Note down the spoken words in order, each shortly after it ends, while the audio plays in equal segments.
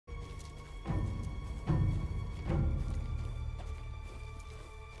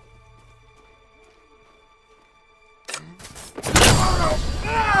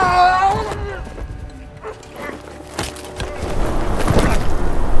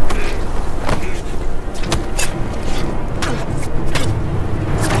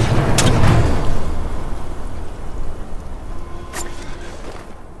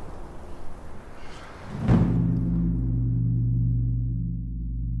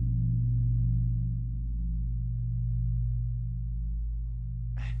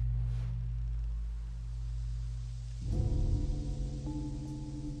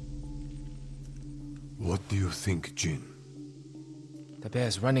think, Jin? The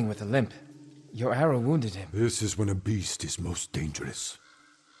bear's running with a limp. Your arrow wounded him. This is when a beast is most dangerous.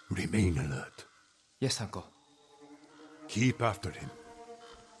 Remain alert. Yes, Uncle. Keep after him.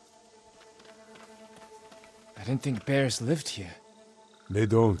 I didn't think bears lived here. They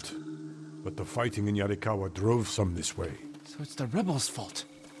don't. But the fighting in Yarikawa drove some this way. So it's the rebels' fault.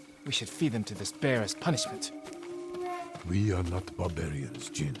 We should feed them to this bear as punishment. We are not barbarians,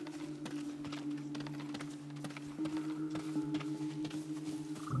 Jin.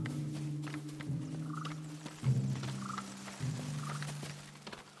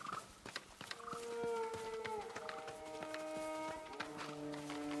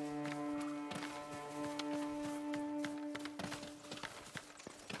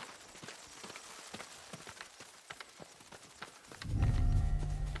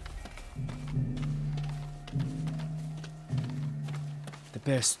 The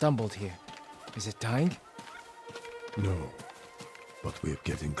bear stumbled here. Is it dying? No, but we're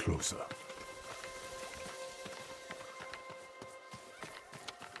getting closer.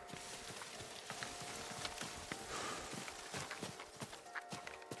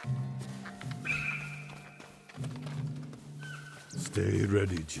 Stay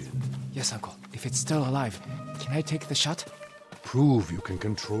ready, Jin. Yes, Uncle. If it's still alive, can I take the shot? Prove you can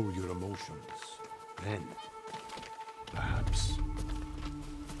control your emotions. Then, perhaps.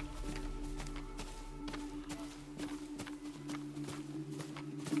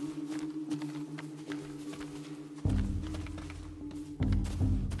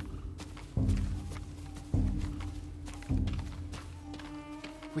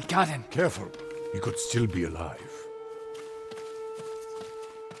 We got him. Careful. He could still be alive.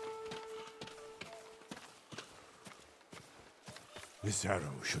 This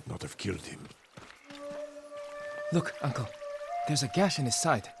arrow should not have killed him. Look, Uncle. There's a gash in his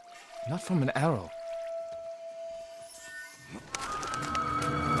side. Not from an arrow.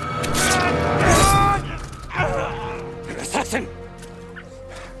 An assassin!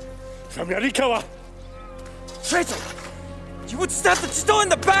 From Yarikawa! Traitor! You would stab the Chido in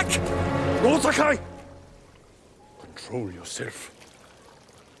the back! No, Sakai! Control yourself.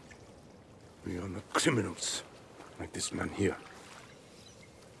 We are not criminals, like this man here.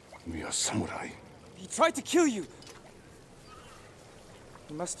 We are samurai. He tried to kill you!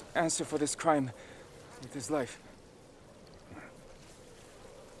 He must answer for this crime with his life.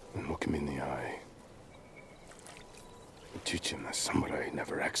 And look him in the eye. And teach him that samurai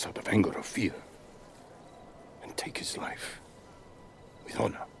never acts out of anger or fear. And take his life with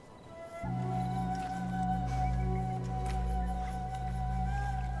honor.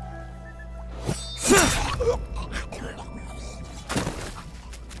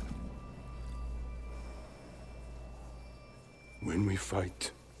 When we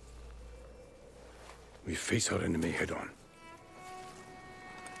fight, we face our enemy head-on.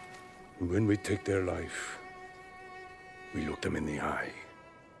 And when we take their life, we look them in the eye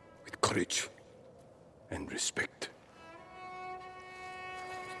with courage and respect.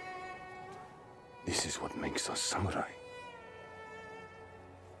 This is what makes us samurai.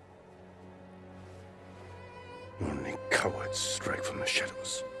 Only cowards strike from the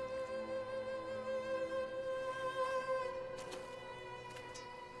shadows.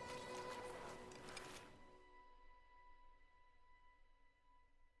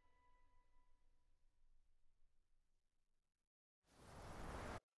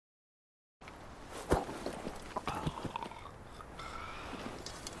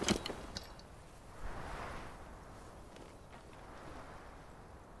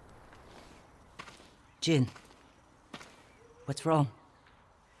 Jin, what's wrong?